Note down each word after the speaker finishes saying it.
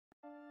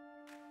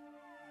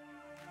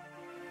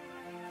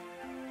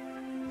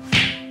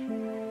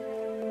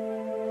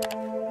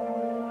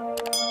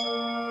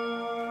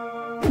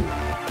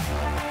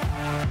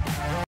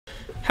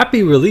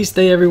Happy release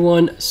day,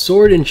 everyone.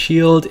 Sword and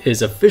Shield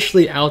is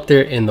officially out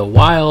there in the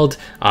wild.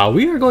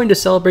 We are going to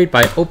celebrate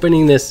by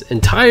opening this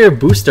entire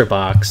booster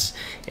box.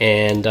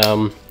 And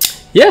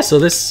yeah, so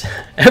this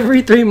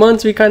every 3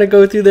 months we kind of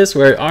go through this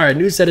where our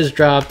new set is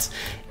dropped.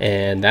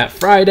 And that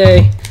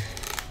Friday,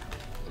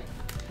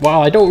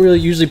 while I don't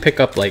really usually pick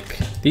up like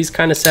these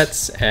kind of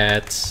sets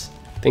at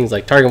things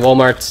like Target and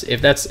Walmart,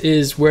 if that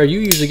is where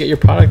you usually get your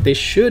product, they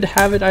should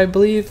have it, I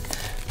believe,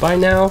 by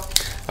now.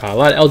 A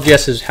lot of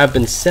LGSs have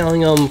been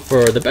selling them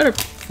for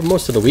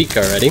most of the week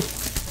already.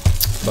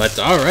 But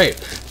all right,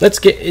 let's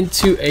get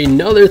into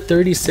another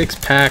 36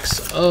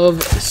 packs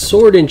of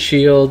Sword and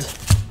Shield.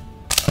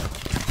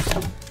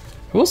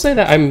 I will say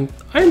that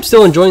I'm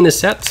still enjoying this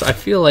set. I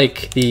feel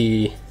like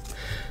I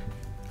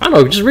don't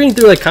know, just reading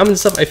through like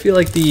comments and stuff, I feel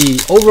like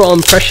the overall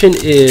impression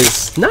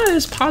is not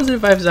as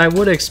positive as I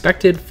would have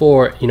expected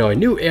for, you know, a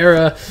new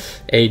era,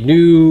 a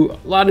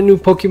lot of new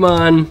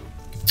Pokemon.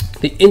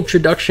 The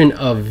introduction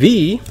of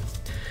V,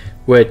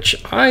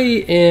 which I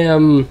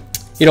am,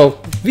 you know,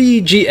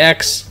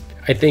 VGX,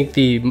 I think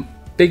the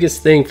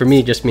biggest thing for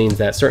me just means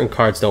that certain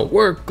cards don't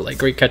work, like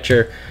Great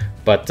Catcher,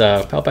 but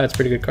Palpat's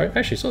pretty good card.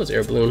 Actually, so is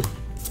Air Balloon.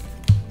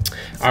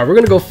 Alright, we're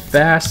gonna go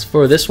fast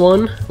for this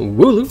one.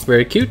 Wooloo,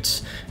 very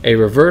cute. A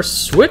reverse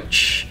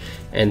switch,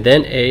 and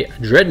then a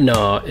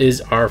Dreadnought is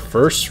our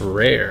first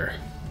rare.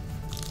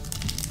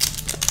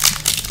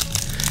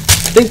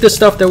 I think the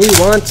stuff that we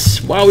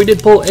want, while we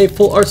did pull a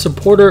full art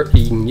supporter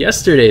in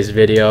yesterday's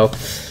video, we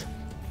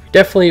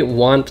definitely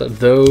want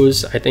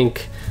those. I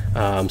think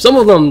some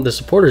of them, the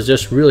supporter is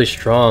just really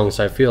strong,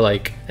 so I feel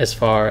like as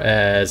far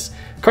as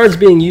cards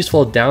being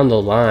useful down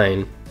the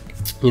line,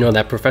 you know,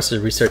 that Professor's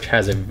Research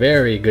has a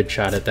very good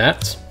shot at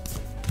that.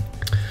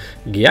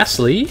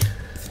 Ghastly.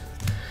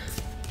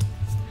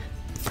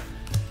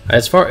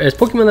 As far as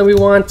Pokemon that we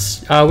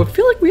want, we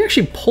feel like we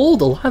actually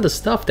pulled a lot of the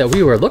stuff that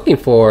we were looking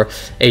for.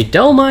 A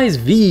Dhelmise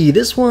V.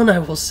 This one, I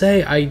will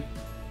say, I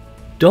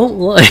don't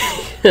like.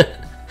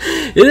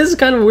 It is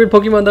kind of a weird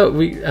Pokemon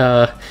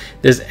though.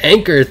 This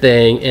Anchor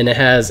thing, and it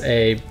has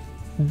a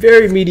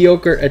very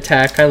mediocre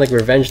attack, kind of like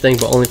a Revenge thing,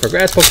 but only for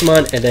grass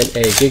Pokemon, and then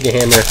a Giga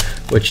Hammer,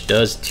 which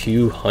does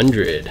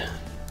 200.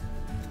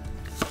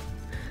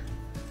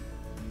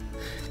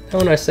 That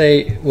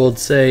one will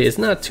say it's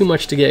not too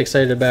much to get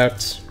excited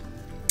about.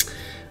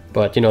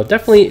 But, you know,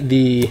 definitely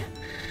the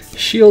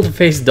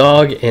Shield-Faced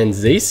Dog and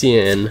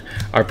Zacian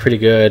are pretty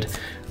good.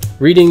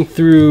 Reading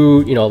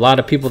through, you know, a lot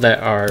of people that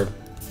are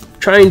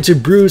trying to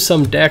brew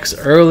some decks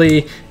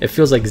early, it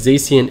feels like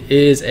Zacian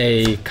is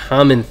a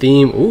common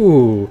theme.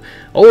 Ooh,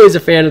 always a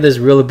fan of this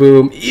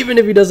Rillaboom. Even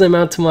if he doesn't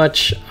amount to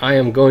much,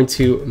 I'm going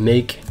to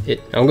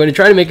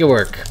try to make it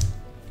work.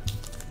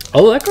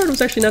 Although that card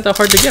was actually not that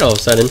hard to get all of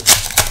a sudden.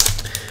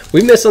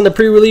 We missed on the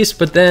pre-release,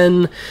 but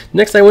then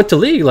next I went to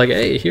League, like,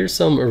 hey, here's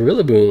some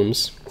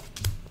Rillabooms.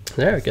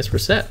 There, I guess we're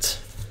set.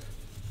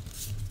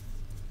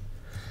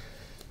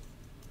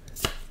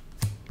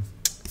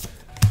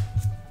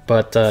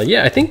 But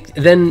yeah, I think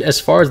then as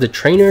far as the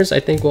trainers,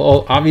 I think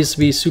will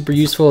obviously be super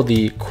useful.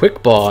 The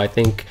Quick Ball, I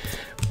think,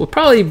 will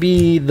probably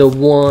be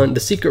the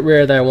secret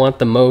rare that I want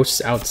the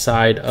most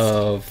outside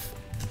of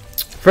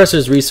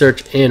Professor's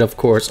Research and, of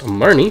course,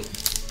 Marnie.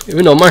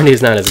 Even though Marnie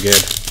is not as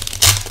good.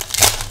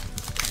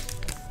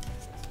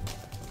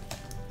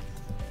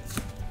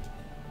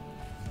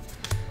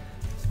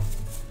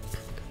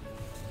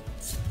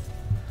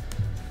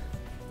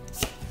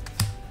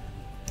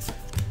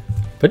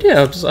 But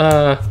yeah, just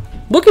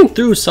looking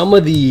through some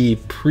of the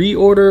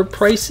pre-order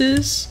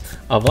prices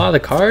of a lot of the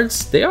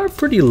cards, they are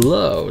pretty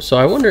low. So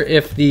I wonder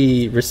if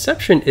the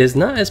reception is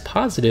not as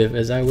positive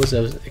as I was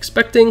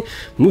expecting.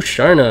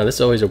 Musharna, this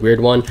is always a weird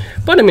one.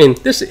 But I mean,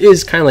 this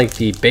is kind of like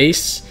the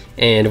base.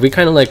 And if we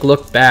kind of like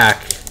look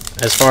back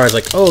as far as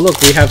like, oh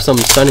look, we have some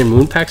Sun and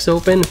Moon packs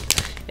open.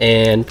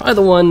 And probably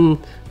the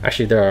one,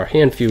 actually there are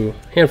a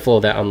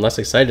handful that I'm less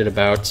excited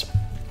about.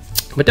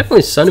 But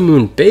definitely Sun and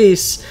Moon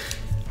base.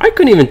 I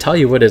couldn't even tell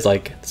you what is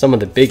like some of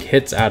the big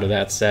hits out of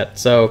that set.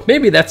 So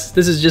maybe this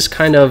is just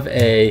kind of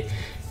a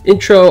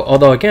intro.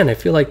 Although again, I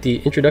feel like the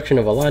introduction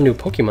of a lot of new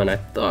Pokemon I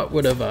thought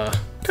would have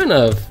kind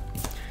of,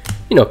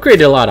 you know,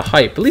 created a lot of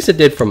hype. At least it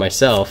did for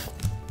myself.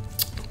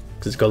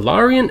 Because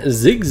Galarian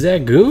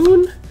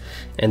Zigzagoon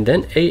and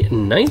then a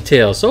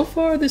Ninetale. So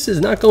far, this is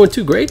not going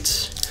too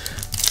great.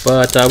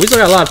 But we still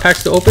got a lot of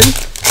packs to open.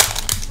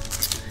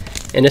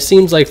 And it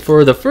seems like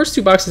for the first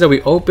two boxes that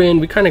we opened,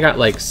 we kind of got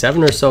like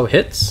 7 or so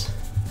hits.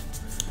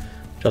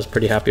 Which I was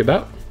pretty happy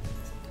about.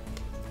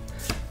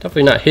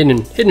 Definitely not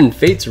hidden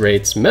fates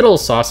rates. Metal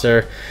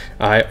Saucer.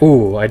 I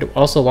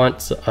also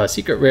want a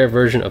secret rare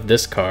version of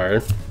this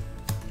card.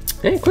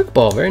 And Quick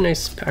Ball, very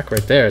nice pack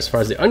right there as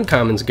far as the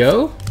uncommons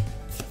go.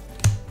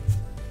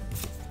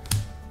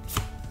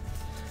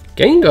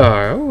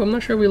 Gengar. Oh, I'm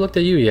not sure we looked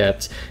at you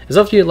yet. As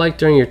often you like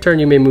during your turn,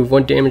 you may move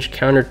 1 damage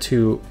counter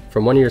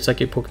from one of your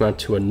psychic Pokemon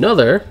to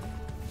another.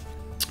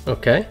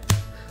 Okay.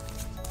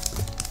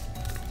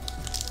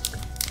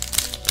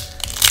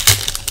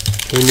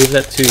 Can we move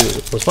that to...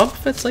 Was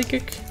Wobbuffet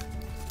Psychic?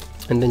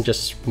 and then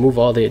just move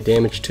all the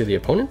damage to the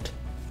opponent.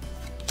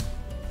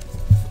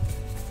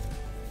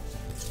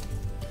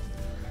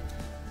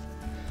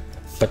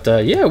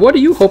 But yeah, what are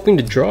you hoping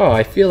to draw?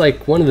 I feel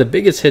like one of the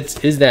biggest hits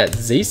is that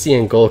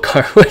Zacian gold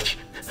card, which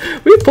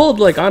we pulled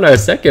like on our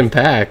second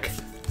pack.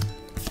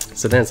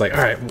 So then it's like,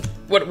 all right,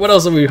 what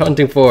else are we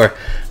hunting for?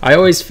 I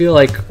always feel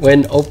like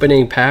when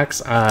opening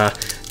packs, I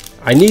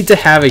need to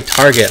have a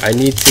target. I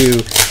need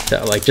to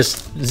like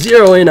just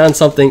zero in on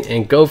something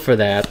and go for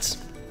that.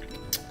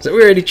 So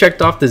we already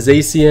checked off the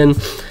Zacian.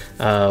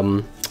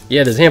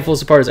 Yeah, there's a handful of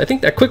supporters. I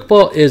think that quick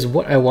ball is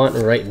what I want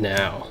right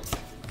now.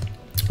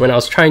 When I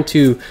was trying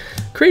to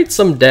create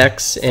some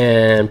decks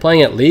and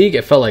playing at League,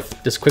 it felt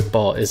like this quick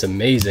ball is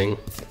amazing.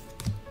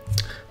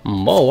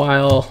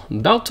 Mawile,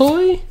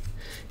 Baltoy,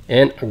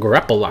 and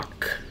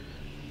Grapplock.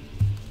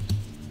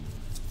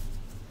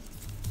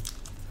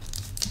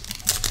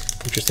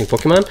 Interesting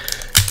Pokemon.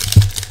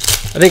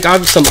 I think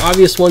some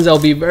obvious ones that will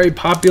be very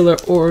popular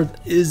or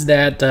is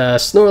that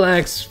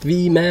Snorlax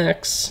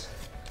VMAX.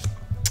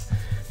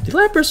 The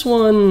Lapras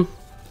one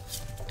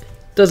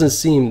doesn't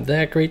seem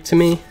that great to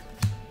me.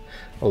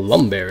 A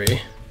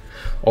Lumberry.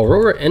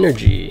 Aurora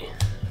Energy.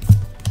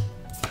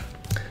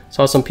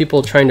 Saw some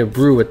people trying to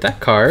brew with that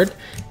card,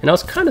 and I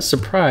was kind of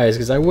surprised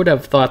because I would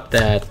have thought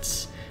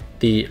that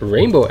the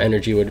Rainbow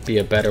Energy would be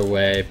a better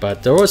way,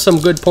 but there was some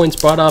good points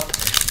brought up,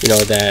 you know,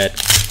 that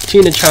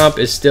Chomp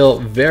is still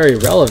very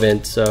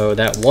relevant, so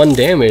that 1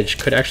 damage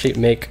could actually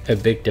make a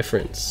big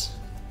difference.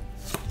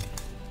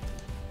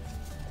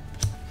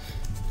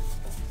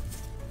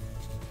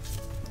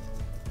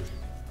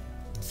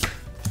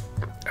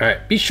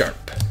 Alright, be sharp.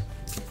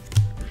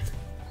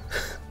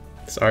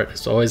 This art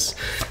is always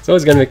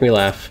gonna make me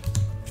laugh.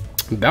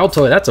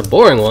 Baltoy, that's a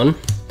boring one.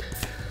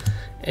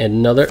 And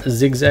another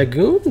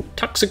Zigzagoon,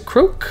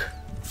 Toxicroak.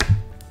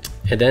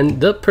 And then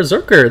the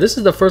Berserker. This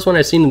is the first one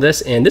I've seen of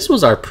this, and this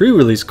was our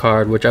pre-release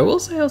card, which I will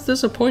say I was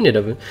disappointed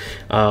of it.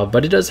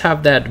 But it does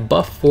have that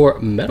buff for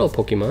metal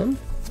Pokemon.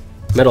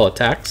 Metal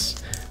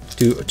attacks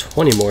do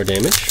 20 more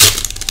damage.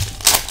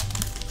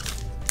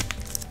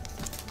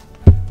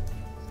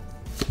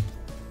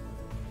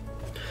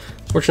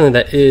 Fortunately,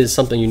 that is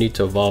something you need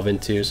to evolve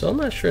into, so I'm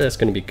not sure that's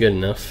going to be good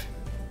enough.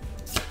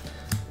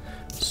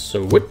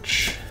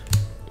 Switch.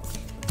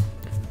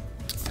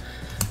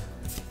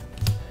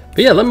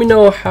 But yeah, let me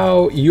know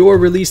how your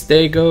release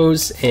day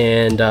goes,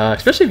 and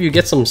especially if you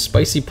get some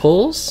spicy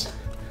pulls.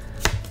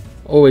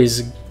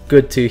 Always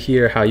good to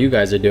hear how you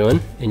guys are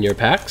doing in your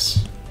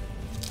packs.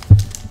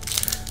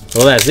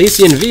 Oh, that's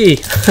Zacian V!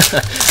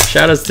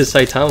 Shoutouts to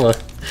Saitama.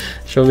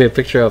 Showing me a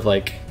picture of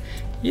like,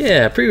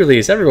 yeah,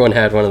 pre-release, everyone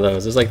had one of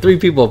those. There's like 3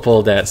 people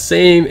pulled that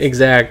same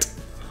exact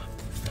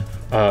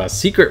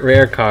secret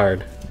rare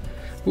card.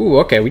 Ooh,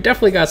 okay, we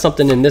definitely got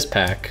something in this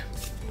pack.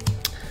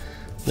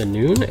 The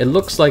Noon, it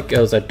looks like it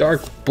was a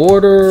dark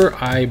border,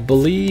 I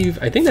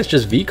think that's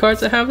just V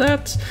cards that have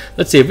that.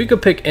 Let's see if we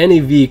could pick any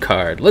V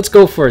card. Let's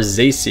go for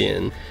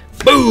Zacian.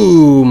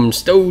 Boom!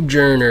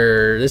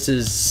 Sojourner. This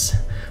is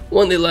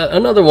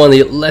another one of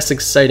the less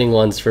exciting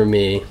ones for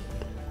me.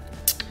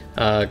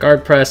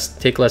 Guard press,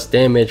 take less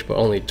damage, but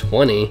only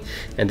 20,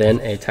 and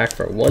then an attack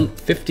for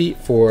 150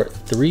 for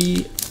 3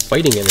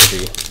 fighting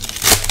energy.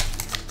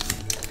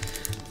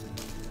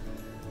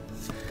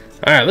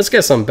 All right, let's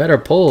get some better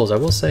pulls. I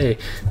will say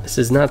this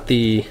is not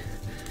the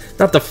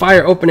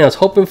fire opening I was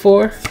hoping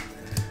for.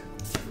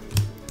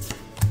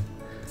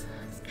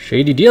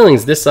 Shady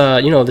Dealings. This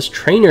this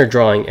trainer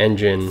drawing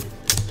engine.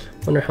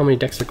 Wonder how many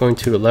decks are going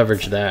to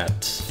leverage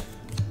that.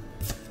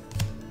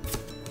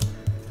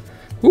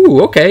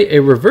 Ooh, okay,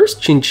 a reverse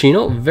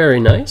Chinchino, very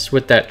nice,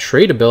 with that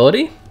trade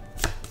ability.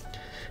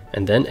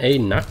 And then a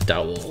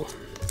Noctowl.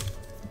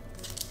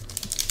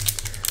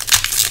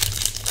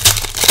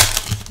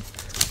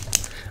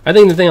 I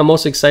think the thing I'm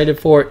most excited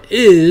for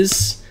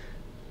is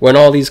when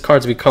all these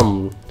cards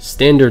become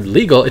standard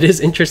legal. It is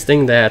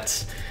interesting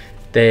that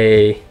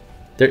there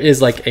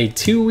is like a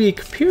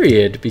 2-week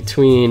period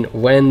between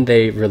when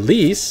they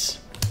release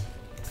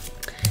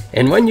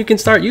and when you can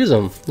start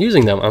using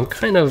them. I'm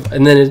kind of,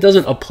 and then it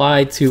doesn't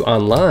apply to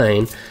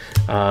online.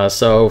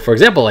 So for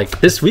example,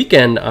 like this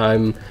weekend,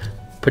 I'm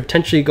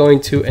potentially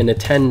going to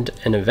attend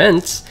an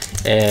event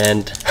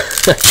and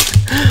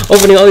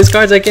opening all these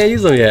cards, I can't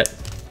use them yet.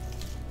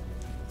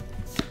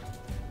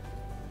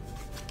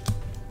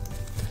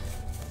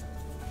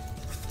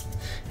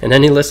 And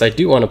any list I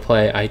do want to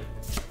play,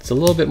 it's a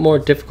little bit more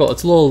difficult.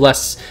 It's a little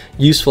less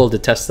useful to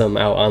test them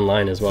out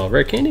online as well.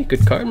 Rare Candy,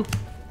 good card.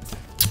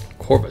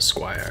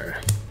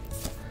 Corvusquire.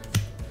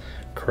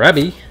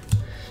 Krabby.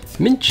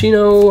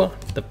 Minchino,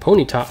 the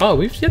Ponyta. Oh,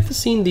 we've yet to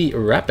see the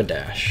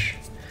Rapidash.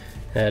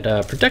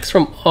 It protects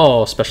from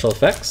all special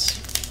effects.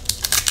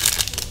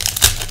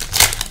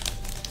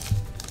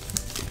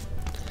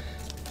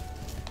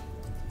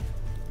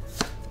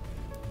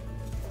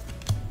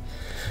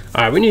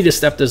 Alright, we need to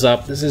step this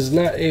up. This is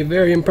not a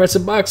very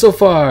impressive box so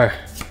far.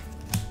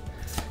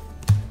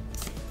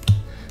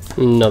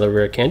 Another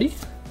Rare Candy.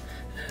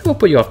 We'll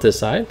put you off to the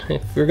side.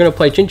 If we're going to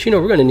play Chinchino,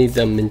 we're going to need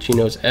them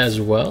Minchinos as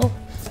well.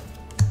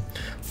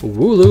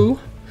 Wooloo,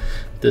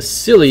 the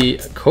Silly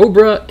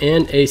Cobra,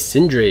 and a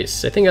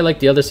Cinderace. I think I like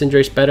the other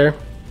Cinderace better,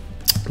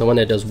 the one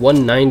that does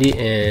 190,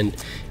 and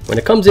when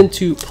it comes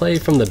into play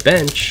from the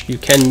bench, you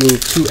can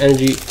move 2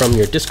 energy from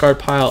your discard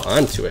pile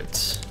onto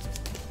it.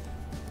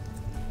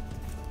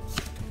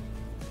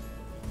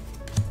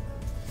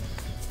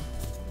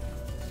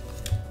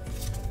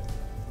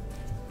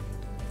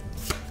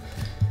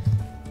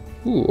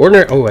 Ooh,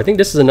 ordinary. Oh, I think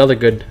this is another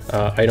good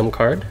item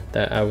card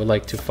that I would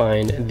like to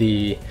find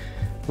the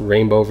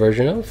rainbow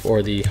version of,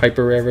 or the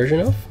hyper rare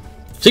version of,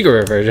 secret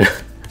rare version.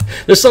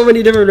 There's so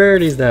many different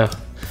rarities now,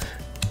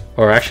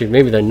 or actually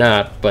maybe they're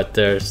not, but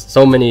there's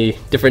so many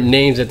different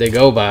names that they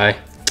go by. All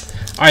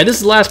right, this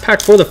is the last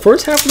pack for the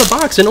first half of the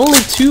box, and only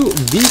 2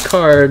 V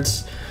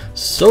cards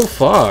so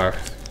far.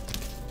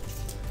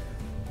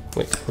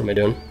 Wait, what am I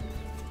doing?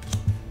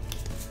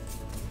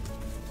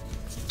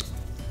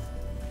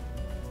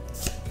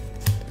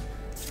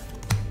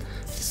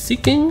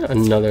 Seeking,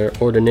 another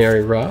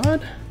Ordinary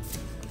Rod,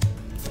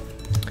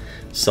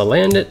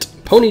 Salandit,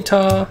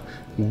 Ponyta,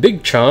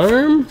 Big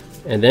Charm,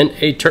 and then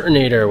a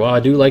Turtonator. Wow, I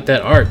do like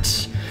that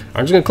art.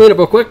 I'm just gonna clean up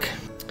real quick.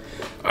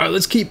 All right,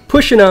 let's keep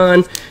pushing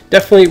on.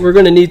 Definitely, we're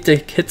gonna need to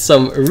hit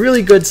some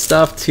really good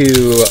stuff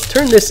to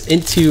turn this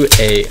into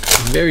a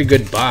very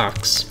good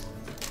box.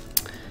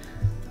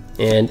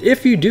 And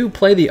if you do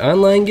play the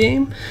online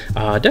game,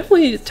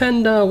 definitely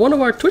attend one of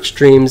our Twitch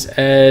streams,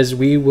 as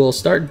we will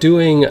start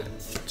doing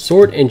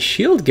Sword and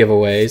Shield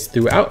giveaways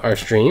throughout our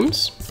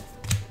streams.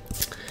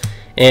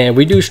 And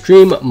we do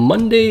stream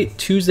Monday,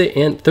 Tuesday,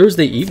 and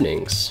Thursday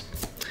evenings.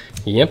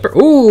 Yemper.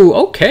 Ooh,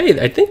 okay.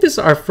 I think this is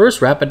our first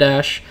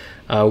Rapidash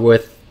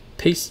with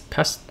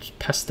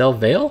Pastel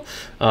Veil.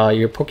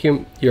 Your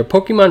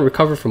Pokemon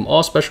recover from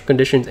all special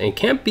conditions and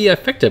can't be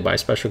affected by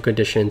special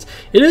conditions.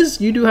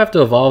 You do have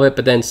to evolve it,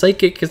 but then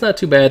Psychic is not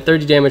too bad.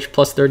 30 damage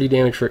plus 30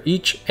 damage for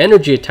each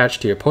energy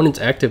attached to your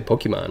opponent's active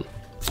Pokemon.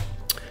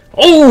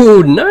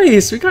 Oh,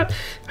 nice! We got,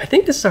 I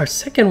think this is our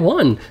second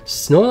one.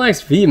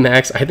 Snorlax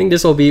VMAX. I think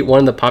this will be one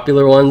of the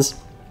popular ones.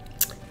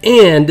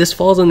 And this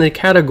falls in the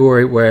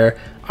category where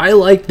I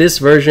like this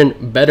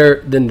version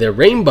better than the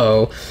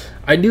Rainbow.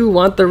 I do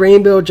want the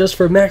Rainbow just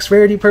for max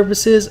rarity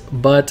purposes,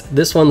 but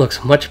this one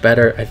looks much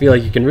better. I feel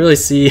like you can really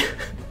see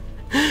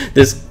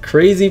this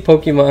crazy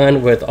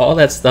Pokemon with all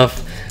that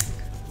stuff.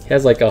 He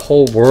has like a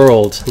whole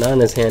world, not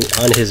on his hand,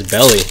 on his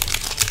belly.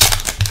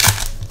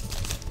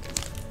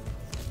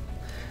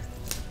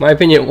 My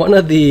opinion, one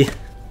of the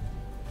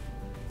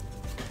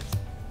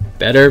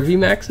better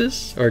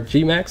VMAXs, or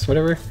Gmax,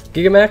 whatever,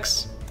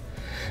 Gigamax.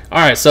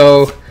 Alright,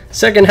 so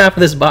second half of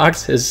this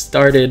box has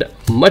started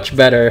much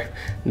better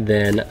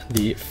than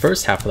the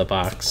first half of the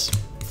box.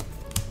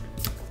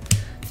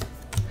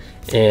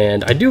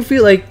 And I do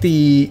feel like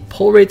the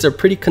pull rates are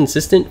pretty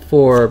consistent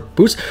for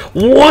boost.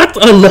 What?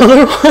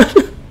 Another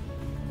one?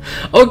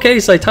 Okay,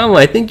 Saitama,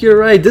 I think you're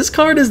right. This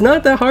card is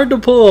not that hard to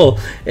pull.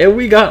 And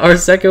we got our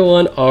second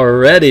one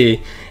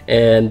already.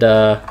 And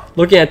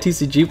looking at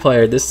TCG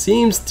Player, this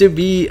seems to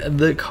be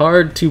the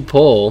card to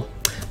pull.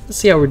 Let's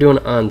see how we're doing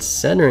on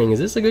centering. Is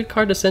this a good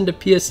card to send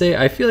to PSA?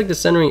 I feel like the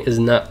centering is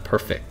not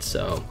perfect,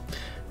 so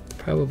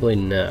probably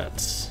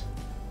not.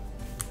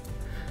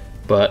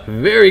 But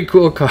very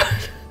cool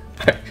card.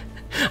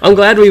 I'm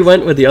glad we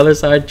went with the other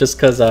side, just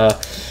because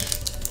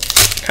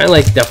kind of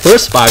like the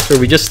first box where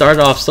we just started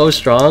off so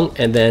strong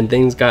and then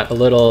things got a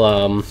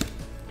little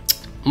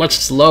much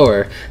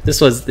slower. This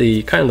was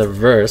the kind of the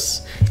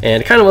reverse.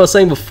 And kind of what I was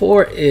saying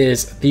before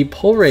is the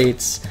pull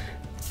rates,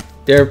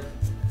 they're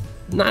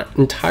not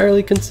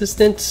entirely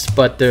consistent,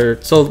 but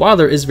so while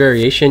there is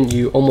variation,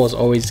 you almost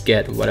always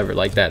get whatever,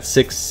 like that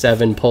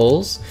 6-7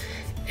 pulls.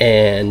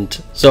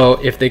 And so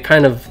if they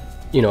kind of,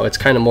 you know, it's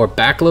kind of more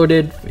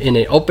backloaded in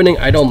an opening,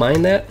 I don't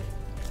mind that,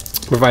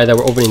 provided that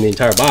we're opening the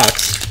entire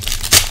box.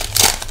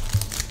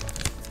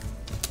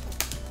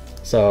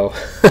 So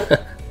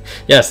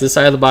yes, this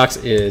side of the box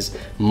is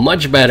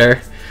much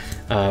better.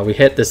 We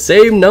hit the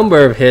same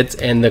number of hits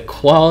and the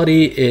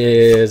quality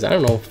is, I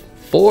don't know,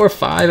 4 or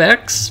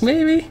 5x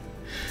maybe?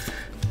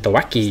 The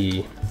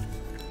Wacky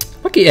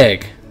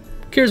Egg.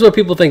 Here's what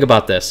people think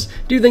about this.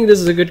 Do you think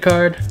this is a good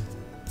card?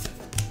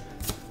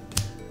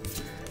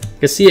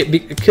 You see it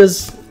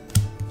because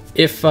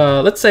if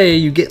let's say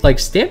you get like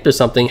stamped or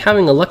something,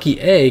 having a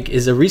lucky egg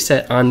is a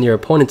reset on your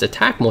opponent's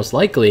attack most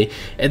likely,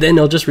 and then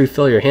they'll just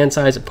refill your hand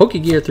size.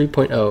 Pokegear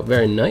 3.0,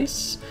 very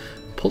nice.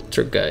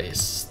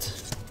 Poltergeist.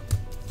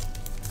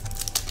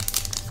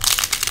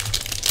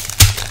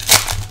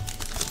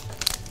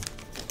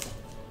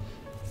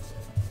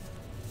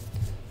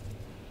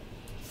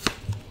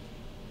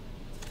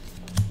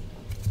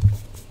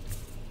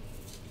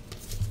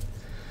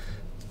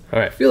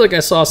 Alright, I feel like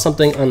I saw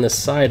something on the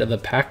side of the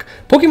pack.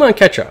 Pokemon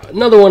Catcher,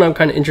 another one I'm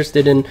kind of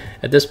interested in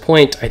at this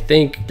point. I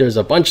think there's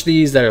a bunch of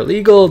these that are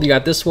legal. You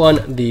got this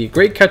one, the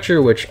Great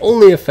Catcher, which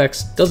only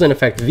doesn't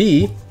affect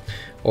V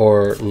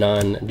or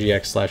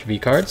non-GX/V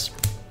cards.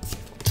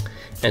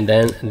 And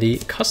then the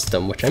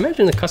Custom, which I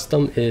imagine the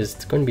Custom is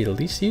going to be the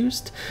least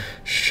used.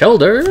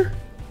 Shelder,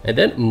 and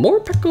then more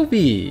Peko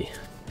V.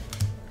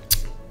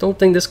 don't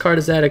think this card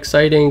is that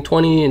exciting.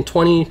 20 and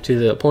 20 to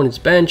the opponent's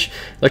bench.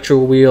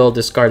 Electrical Wheel,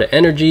 discard an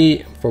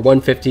energy for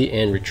 150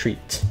 and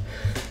retreat.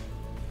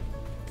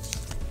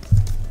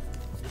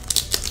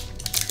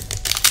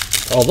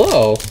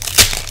 Although,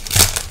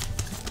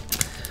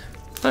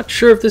 not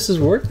sure if this is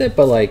worth it,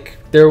 but like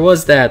there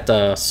was that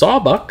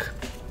Sawbuck,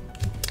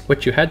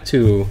 which you had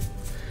to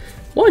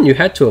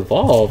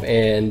evolve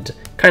and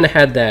kind of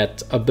had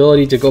that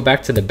ability to go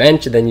back to the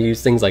bench, and then you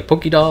use things like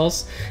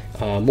Pokedolls.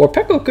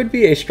 Morpeko could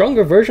be a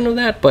stronger version of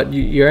that, but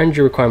your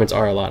energy requirements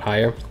are a lot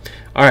higher.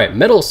 All right,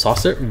 Metal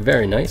Saucer,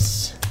 very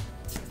nice.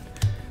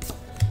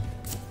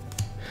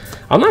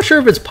 I'm not sure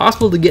if it's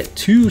possible to get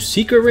 2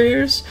 secret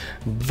rares,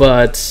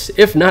 but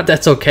if not,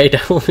 that's okay.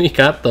 Definitely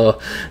got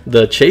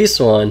the chase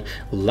one.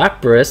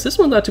 Lapras, this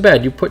one's not too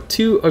bad. You put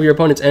 2 of your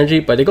opponent's energy,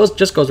 but it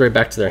just goes right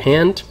back to their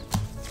hand.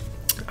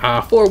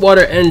 4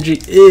 water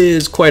energy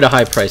is quite a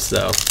high price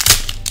though.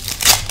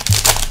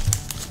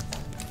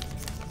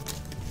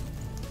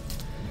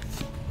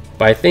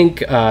 But I think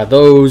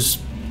those,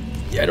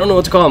 I don't know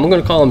what to call them. I'm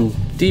going to call them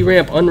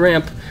D-ramp,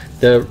 unramp,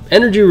 the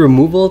energy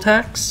removal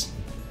attacks.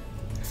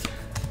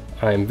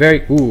 I'm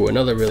very,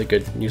 another really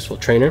good useful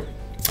trainer.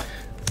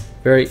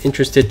 Very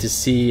interested to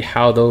see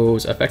how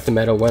those affect the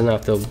meta, whether or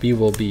not they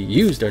will be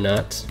used or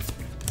not,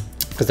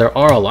 because there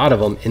are a lot of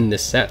them in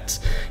this set.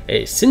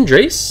 A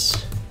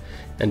Cinderace,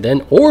 and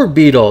then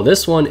Orbeetle.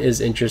 This one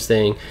is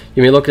interesting.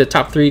 You may look at the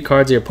top 3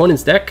 cards of your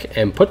opponent's deck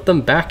and put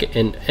them back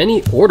in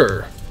any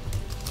order.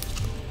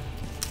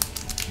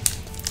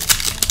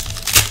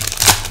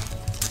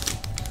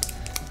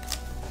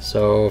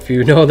 So if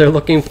you know they're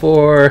looking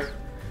for,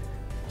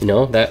 you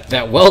know,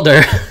 that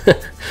welder,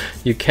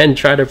 you can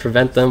try to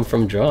prevent them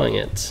from drawing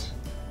it.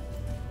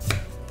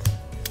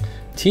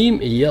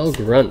 Team Yell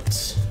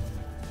Grunt.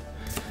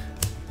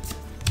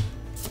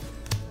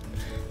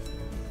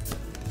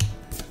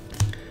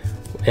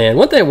 And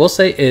one thing I will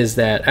say is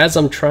that as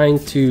I'm trying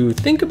to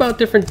think about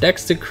different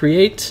decks to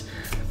create,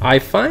 I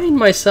find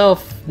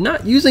myself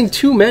not using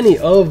too many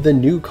of the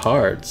new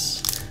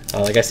cards.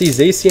 Like I see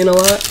Zacian a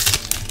lot.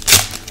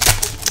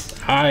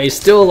 I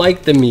still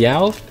like the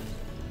Meowth,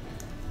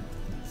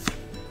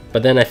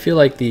 but then I feel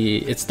like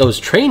it's those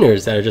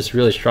trainers that are just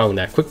really strong.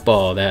 That Quick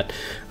Ball, that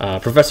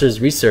Professor's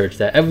Research,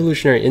 that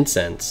Evolutionary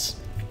Incense.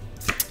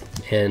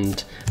 And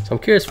so I'm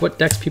curious what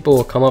decks people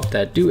will come up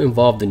that do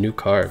involve the new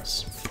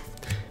cards.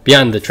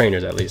 Beyond the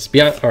trainers, at least.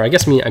 Beyond, or I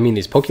guess I mean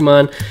these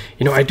Pokemon.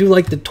 You know, I do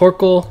like the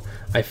Torkoal.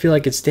 I feel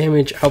like its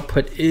damage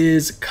output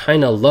is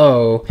kind of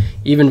low,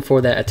 even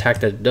for that attack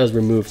that does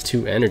remove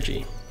 2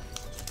 energy.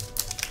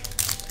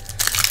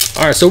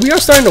 Alright, so we are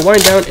starting to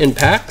wind down in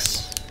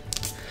packs.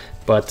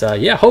 But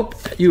yeah, hope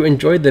you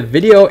enjoyed the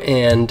video,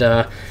 and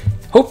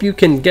hope you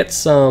can get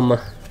some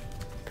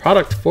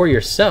product for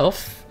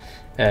yourself,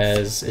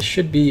 as it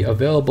should be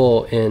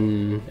available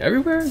in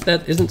everywhere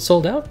that isn't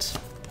sold out.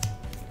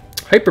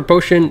 Hyper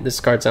Potion, this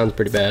card sounds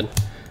pretty bad.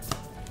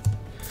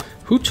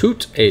 Hoot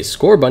Hoot, a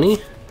Score Bunny.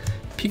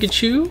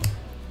 Pikachu,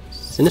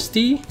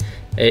 Sinistea,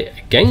 a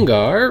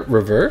Gengar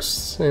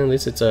reverse, and at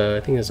least it's a,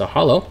 I think it's a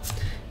holo.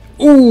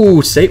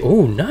 Ooh,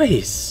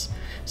 nice.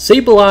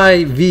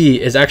 Sableye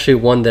V is actually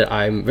one that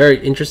I'm very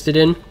interested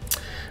in.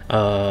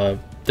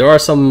 There are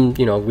some,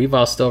 you know,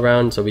 Weavile still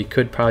around, so we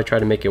could probably try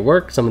to make it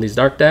work. Some of these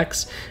dark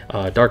decks,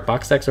 dark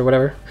box decks or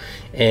whatever.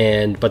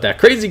 But that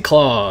Crazy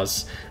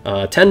Claws,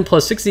 10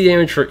 plus 60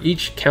 damage for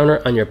each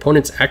counter on your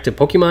opponent's active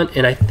Pokemon.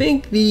 And I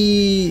think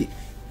the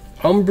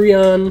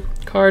Umbreon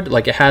card,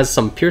 like it has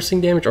some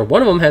piercing damage, or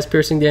one of them has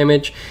piercing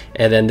damage,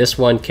 and then this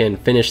one can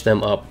finish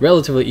them up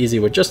relatively easy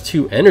with just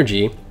 2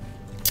 energy.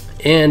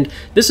 And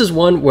this is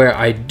one where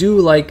I do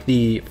like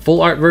the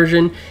full art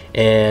version.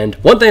 And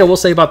one thing I will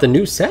say about the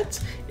new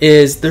set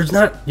is there's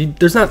not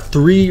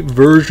 3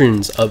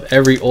 versions of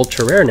every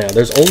ultra rare now.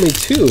 There's only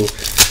 2,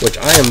 which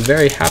I am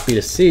very happy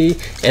to see.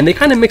 And they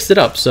kind of mixed it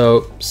up.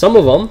 So some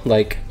of them,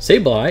 like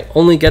Sableye,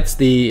 only gets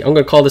the, I'm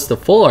going to call this the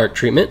full art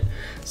treatment.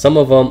 Some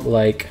of them,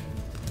 like,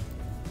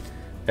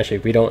 actually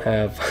we don't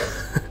have,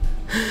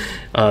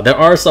 there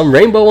are some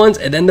rainbow ones,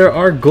 and then there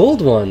are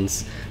gold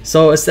ones.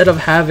 So instead of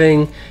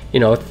having, you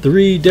know,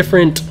 3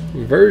 different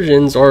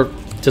versions, or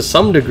to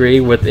some degree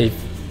with a,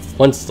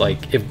 once,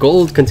 like, if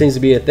gold continues to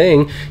be a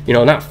thing, you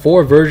know, not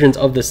 4 versions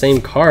of the same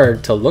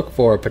card to look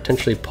for or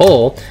potentially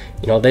pull,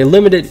 you know, they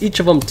limited each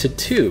of them to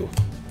 2.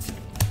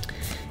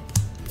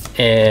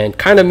 And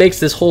kind of makes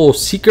this whole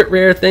secret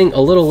rare thing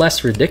a little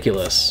less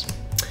ridiculous.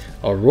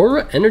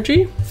 Aurora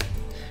Energy,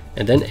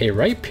 and then a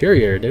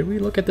Rhyperior. Did we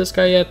look at this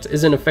guy yet?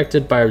 Isn't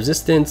affected by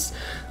resistance.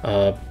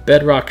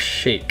 Bedrock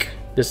Shake.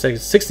 This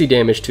does 60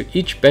 damage to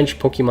each bench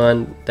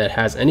Pokemon that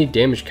has any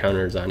damage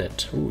counters on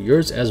it. Ooh,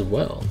 yours as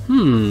well.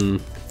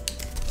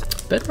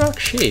 Bedrock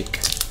Shake.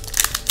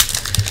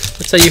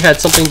 Let's say you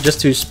had something just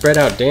to spread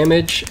out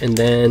damage and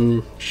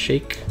then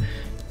shake.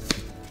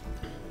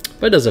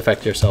 But it does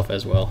affect yourself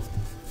as well.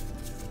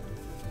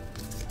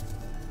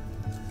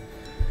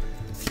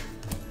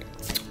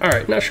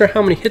 Alright, not sure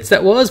how many hits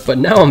that was, but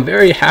now I'm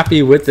very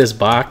happy with this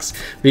box.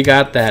 We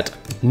got that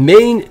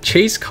main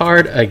chase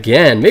card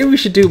again. Maybe we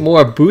should do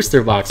more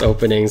booster box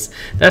openings.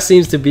 That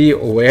seems to be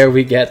where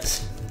we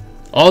get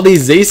all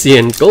these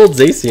Zacian, gold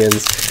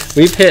Zacians.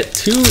 We've hit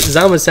 2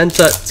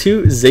 Zamazenta,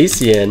 2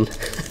 Zacian.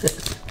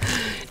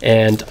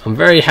 And I'm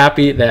very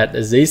happy that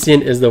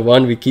Zacian is the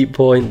one we keep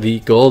pulling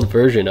the gold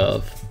version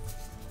of.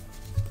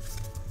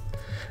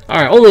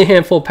 Alright, only a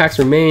handful of packs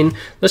remain.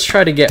 Let's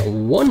try to get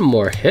one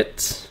more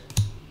hit.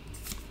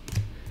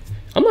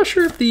 I'm not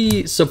sure if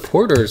the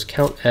supporters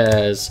count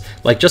as,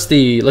 like, just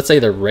the, let's say,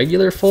 the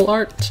regular full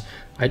art.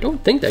 I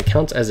don't think that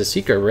counts as a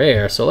secret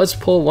rare, so let's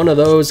pull one of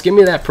those. Give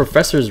me that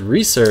Professor's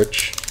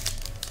Research.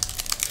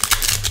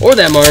 Or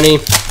that Marnie.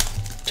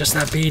 Just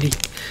not Beatty.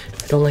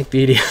 I don't like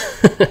Beatty.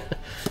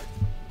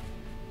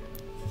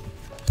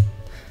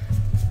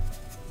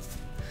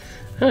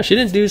 Oh, she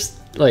didn't do,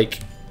 like,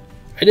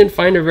 I didn't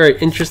find her very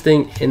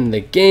interesting in the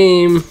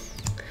game.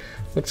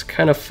 Looks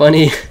kind of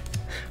funny.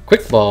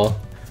 Quick Ball.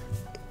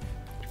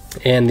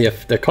 And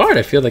the card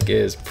I feel like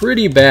is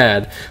pretty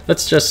bad.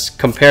 Let's just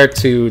compare it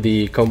to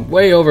the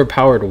way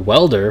overpowered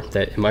Welder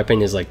that in my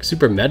opinion is like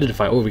super meta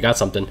defined. Oh, we got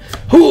something.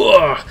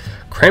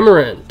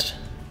 Cramorant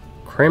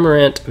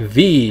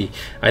V.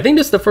 I think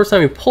this is the first time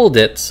we pulled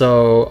it,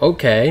 so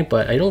okay,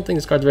 but I don't think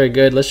this card's very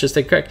good. Let's just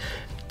take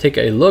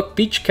a look.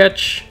 Beak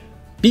Catch.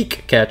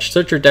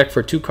 Search your deck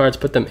for 2 cards,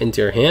 put them into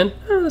your hand.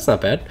 Oh, that's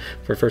not bad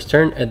for first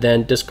turn, and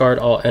then discard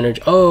all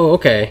energy. Oh,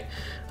 okay.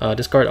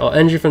 Discard all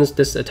energy from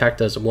this attack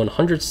does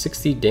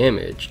 160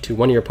 damage to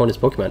one of your opponent's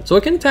Pokemon. So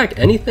it can attack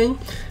anything,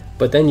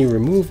 but then you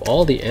remove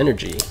all the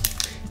energy.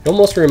 It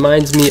almost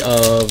reminds me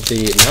of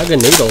the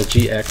Naganadel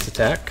GX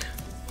attack.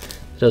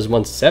 It does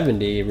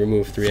 170,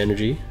 remove 3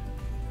 energy.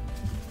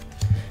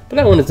 But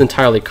that one is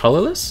entirely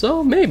colorless,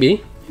 so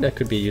maybe that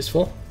could be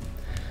useful.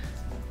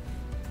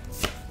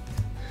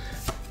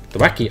 The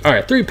Wacky.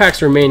 Alright, 3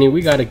 packs remaining.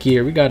 We got a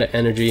gear, we got an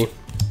energy.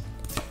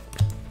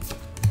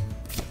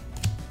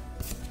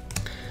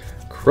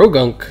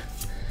 Krogunk,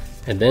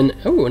 and then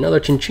oh,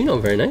 another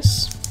Chinchino, very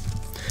nice.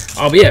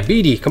 Oh, but yeah,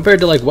 Beatty compared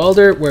to like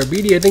Welder, where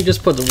Beatty I think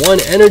just puts 1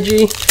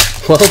 energy,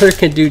 Welder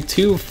can do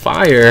 2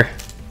 fire,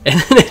 and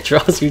then it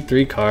draws you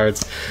 3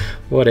 cards.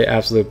 What an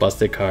absolute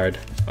busted card.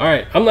 All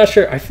right, I'm not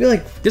sure. I feel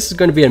like this is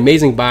going to be an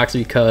amazing box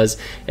because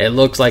it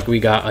looks like we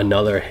got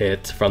another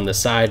hit from the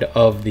side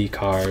of the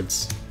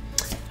cards.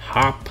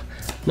 Hop,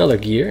 another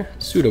gear,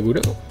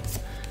 Sudowoodo.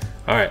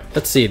 Alright,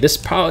 let's see. This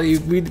probably,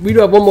 we do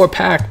have one more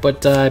pack,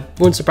 but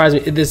wouldn't surprise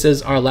me if this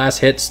is our last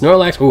hit.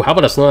 Snorlax. Ooh, how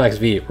about a Snorlax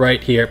V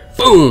right here?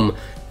 Boom!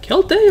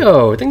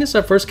 Keldeo. I think this is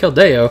our first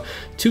Keldeo.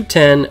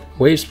 210,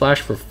 Wave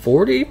Splash for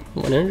 40.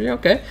 1 energy,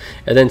 okay.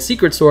 And then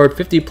Secret Sword,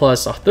 50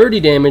 plus 30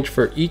 damage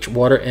for each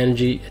water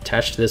energy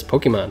attached to this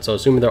Pokemon. So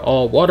assuming they're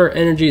all water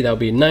energy, that would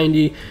be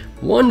 90.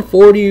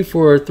 140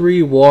 for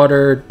 3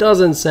 water.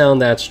 Doesn't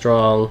sound that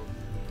strong.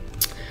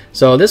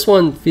 So this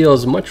one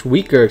feels much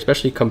weaker,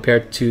 especially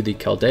compared to the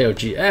Keldeo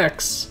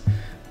GX,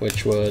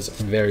 which was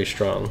very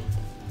strong.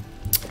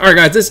 Alright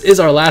guys, this is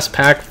our last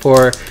pack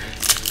for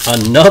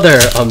another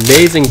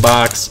amazing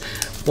box.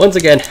 Once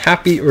again,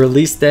 happy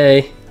release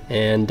day.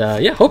 And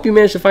yeah, hope you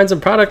managed to find some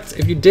products.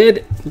 If you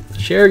did,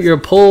 share your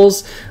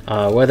pulls,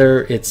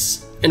 whether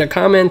it's in a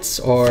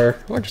comments or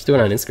just do it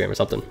on Instagram or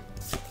something.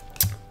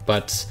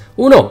 But,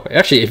 oh no,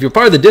 actually, if you're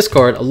part of the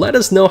Discord, let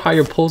us know how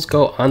your pulls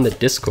go on the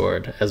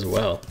Discord as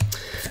well.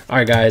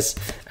 Alright guys,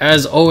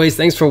 as always,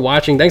 thanks for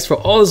watching. Thanks for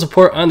all the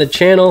support on the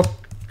channel.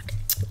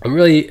 I'm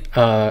really,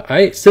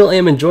 I still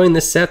am enjoying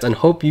this set and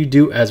hope you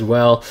do as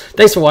well.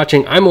 Thanks for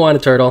watching. I'm Moana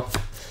Turtle.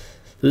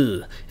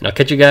 And I'll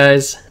catch you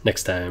guys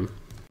next time.